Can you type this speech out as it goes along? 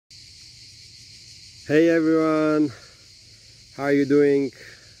Hey everyone, how are you doing?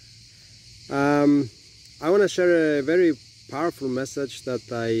 I want to share a very powerful message that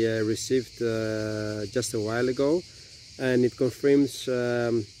I received just a while ago, and it confirms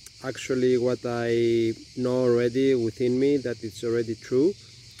actually what I know already within me, that it's already true.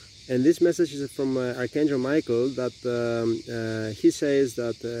 And this message is from Archangel Michael, that he says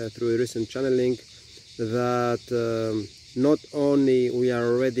that through a recent channeling that not only we are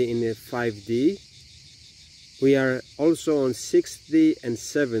already in a 5D, we are also on 6D and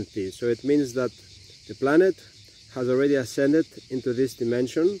 7D. So it means that the planet has already ascended into this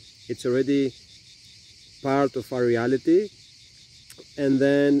dimension. It's already part of our reality. And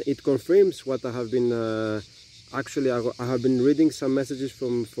then it confirms what I have been, actually I have been reading some messages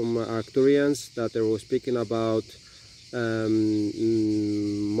from Arcturians that they were speaking about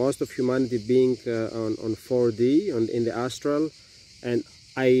most of humanity being on 4D, in the astral. And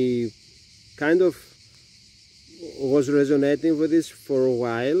I kind of was resonating with this for a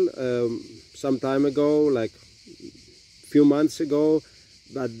while, some time ago, like a few months ago,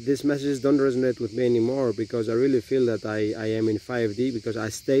 but these messages don't resonate with me anymore, because I really feel that I am in 5D, because I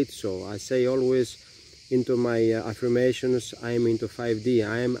state so. I say always into my affirmations, I am into 5D,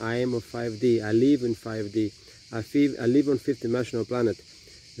 I am of 5D, I live in 5D, I live on fifth dimensional planet.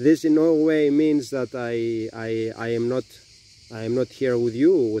 This in no way means that I am not here with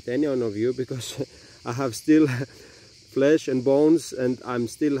you, with any one of you, because I have still flesh and bones, and I'm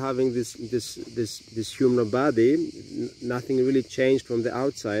still having this human body. Nothing really changed from the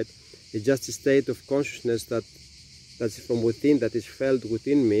outside. It's just a state of consciousness that's from within, that is felt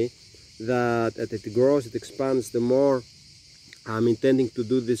within me, that as it grows, it expands, the more I'm intending to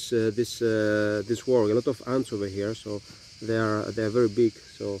do this work. A lot of ants over here, so they are very big,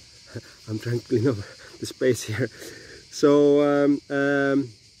 so I'm trying to clean up the space here. So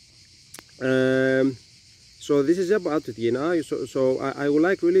so this is about it, you know. So I would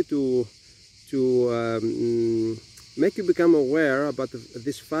like really to make you become aware about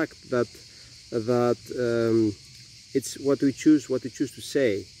this fact that it's what we choose to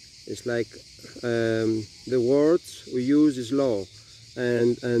say. It's like the words we use is law,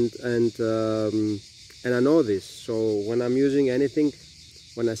 and I know this. So when I'm using anything,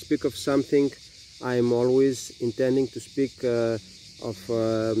 when I speak of something, I'm always intending to speak of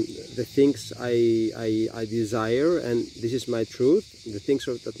the things I desire, and this is my truth. The things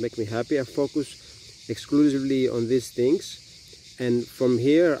that make me happy, I focus exclusively on these things, and from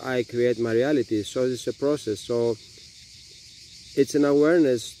here I create my reality. So it's a process. So it's an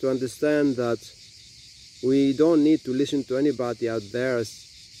awareness to understand that we don't need to listen to anybody out there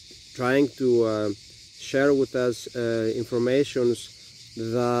trying to share with us informations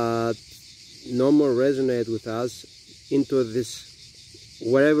that no more resonate with us into this,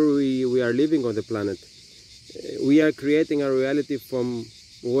 wherever we are living on the planet. We are creating our reality from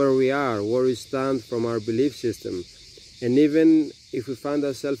where we are, where we stand, from our belief system. And even if we find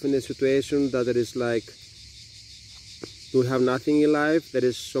ourselves in a situation that it is like we have nothing in life, there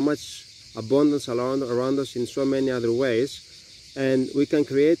is so much abundance around us in so many other ways, and we can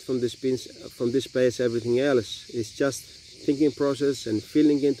create from this space everything else. It's just thinking process and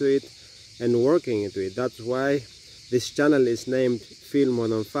feeling into it and working into it. That's why this channel is named Feel More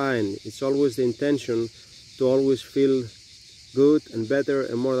Than Fine. It's always the intention to always feel good and better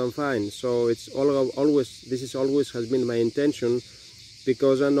and more than fine. So it's always has been my intention,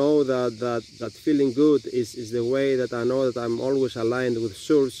 because I know that feeling good is the way that I know that I'm always aligned with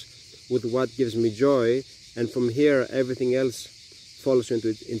Source, with what gives me joy, and from here everything else falls into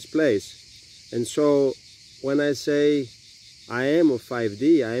its place. And so when I say I am of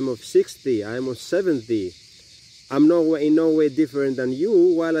 5D, I am of 6D, I am of 7D, I'm in no way different than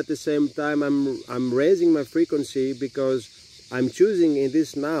you, while at the same time I'm raising my frequency, because I'm choosing in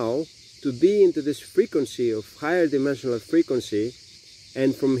this now to be into this frequency of higher dimensional frequency,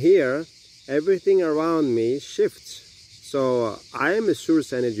 and from here everything around me shifts. So I am a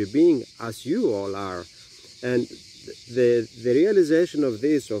source energy being, as you all are, and the realization of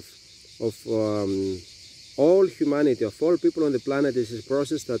this, of all humanity, of all people on the planet, is a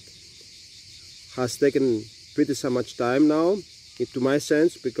process that has taken pretty so much time now, to my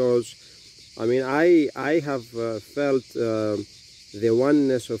sense, because I mean I have felt the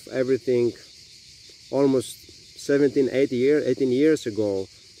oneness of everything almost 18 years ago,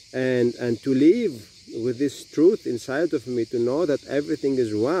 and to live with this truth inside of me, to know that everything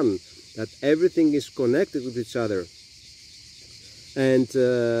is one, that everything is connected with each other, and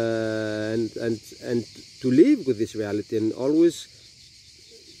to live with this reality, and always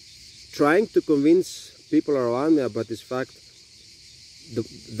trying to convince people around me about this fact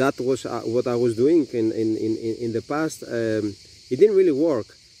that was what I was doing in the past. It didn't really work.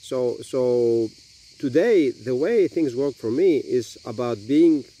 So today, the way things work for me is about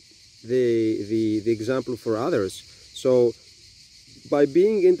being the example for others. So by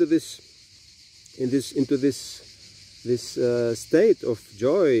being into this state of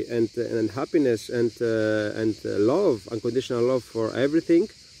joy and happiness and love, unconditional love for everything,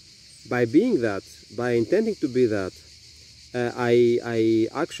 by being that, by intending to be that, I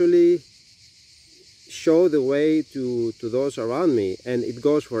actually show the way to those around me, and it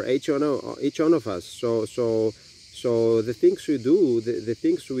goes for each one of us. So the things we do, the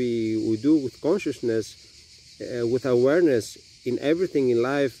things we do with consciousness, with awareness in everything in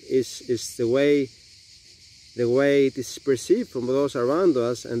life, is the way it is perceived from those around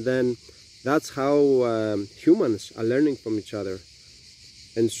us, and then that's how humans are learning from each other.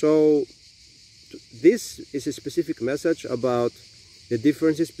 And so this is a specific message about the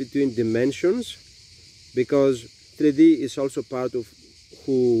differences between dimensions, because 3D is also part of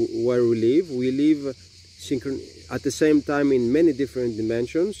where we live. We live at the same time in many different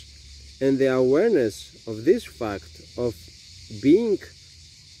dimensions, and the awareness of this fact of being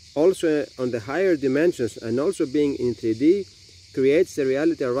also on the higher dimensions and also being in 3D creates the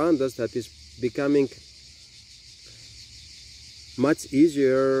reality around us that is becoming much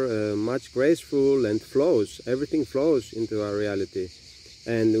easier, much graceful, and flows. Everything flows into our reality,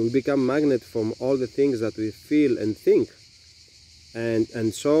 and we become magnet from all the things that we feel and think.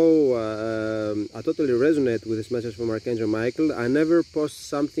 And so I totally resonate with this message from Archangel Michael. I never post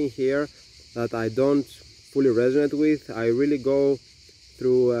something here that I don't fully resonate with. I really go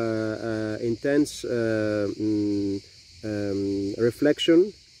through intense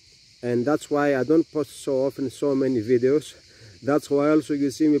reflection, and that's why I don't post so often so many videos. That's why also you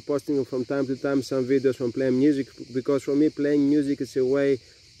see me posting from time to time some videos from playing music, because for me playing music is a way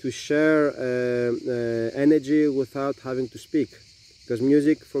to share energy without having to speak. Because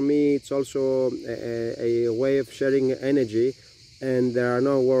music for me, it's also a way of sharing energy, and there are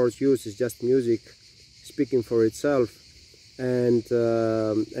no words used, it's just music speaking for itself. And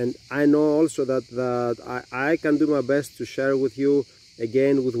I know also that I can do my best to share with you,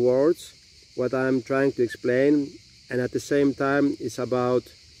 again with words, what I'm trying to explain. And at the same time, it's about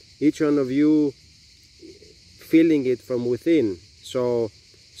each one of you feeling it from within. So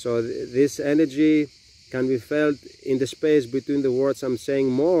this energy can be felt in the space between the words I'm saying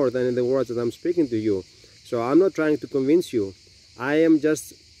more than in the words that I'm speaking to you. So I'm not trying to convince you. I am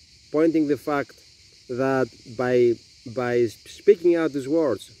just pointing the fact that by speaking out these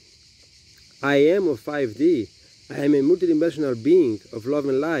words, I am of 5D. I am a multidimensional being of love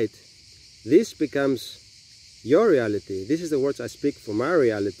and light. This becomes your reality. This is the words I speak for my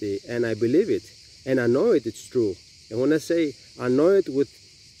reality, and I believe it, and I know it's true. And when I say I know it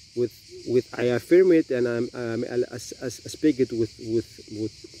I affirm it, and I speak it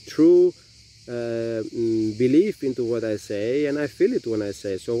with true belief into what I say, and I feel it when I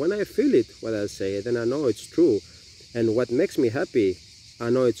say. So when I feel it, what I say, then I know it's true, and what makes me happy,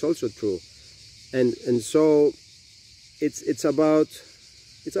 I know it's also true. And so it's about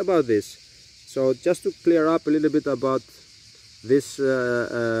this. So just to clear up a little bit about this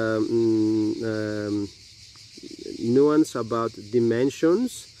nuance about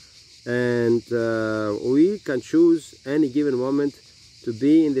dimensions, and we can choose any given moment to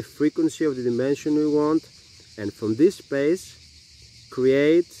be in the frequency of the dimension we want, and from this space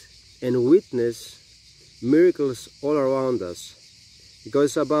create and witness miracles all around us, because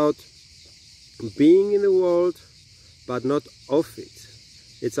it's about being in the world but not of it.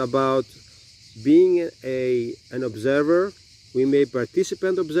 It's about being an observer. We may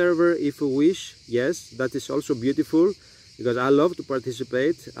participant observer if we wish. Yes, that is also beautiful, because I love to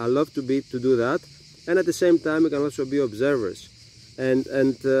participate. I love to do that, and at the same time we can also be observers. And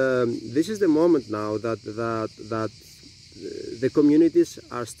this is the moment now that the communities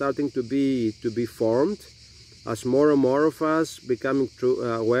are starting to be formed, as more and more of us becoming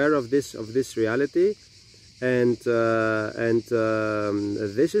aware of this reality. And this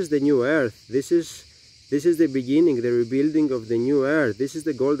is the new earth. This is the beginning, the rebuilding of the new earth. This is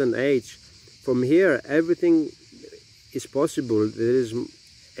the golden age. From here, everything is possible. There is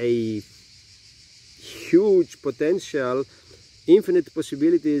a huge potential, infinite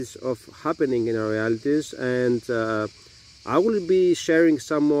possibilities of happening in our realities. And I will be sharing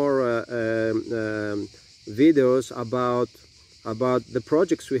some more videos about the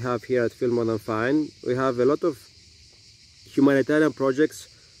projects we have here at Feel More Than Fine. We have a lot of humanitarian projects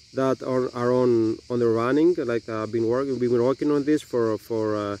that are on the running. Like we've been working on this for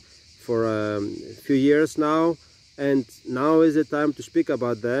a few years now, and now is the time to speak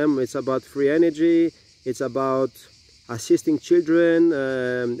about them. It's about free energy, it's about assisting children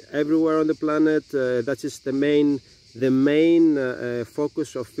everywhere on the planet. That is the main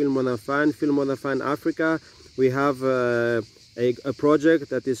focus of Feel More Than Fun. Feel More Than Fun Africa. We have a project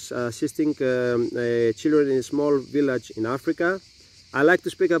that is assisting children in a small village in Africa. I like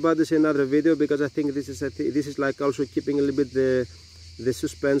to speak about this in another video because I think this is like also keeping a little bit the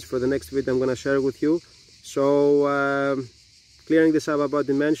suspense for the next video I'm going to share with you. So clearing this up about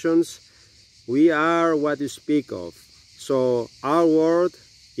dimensions, we are what you speak of. So our world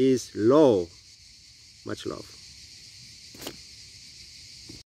is low. Much love.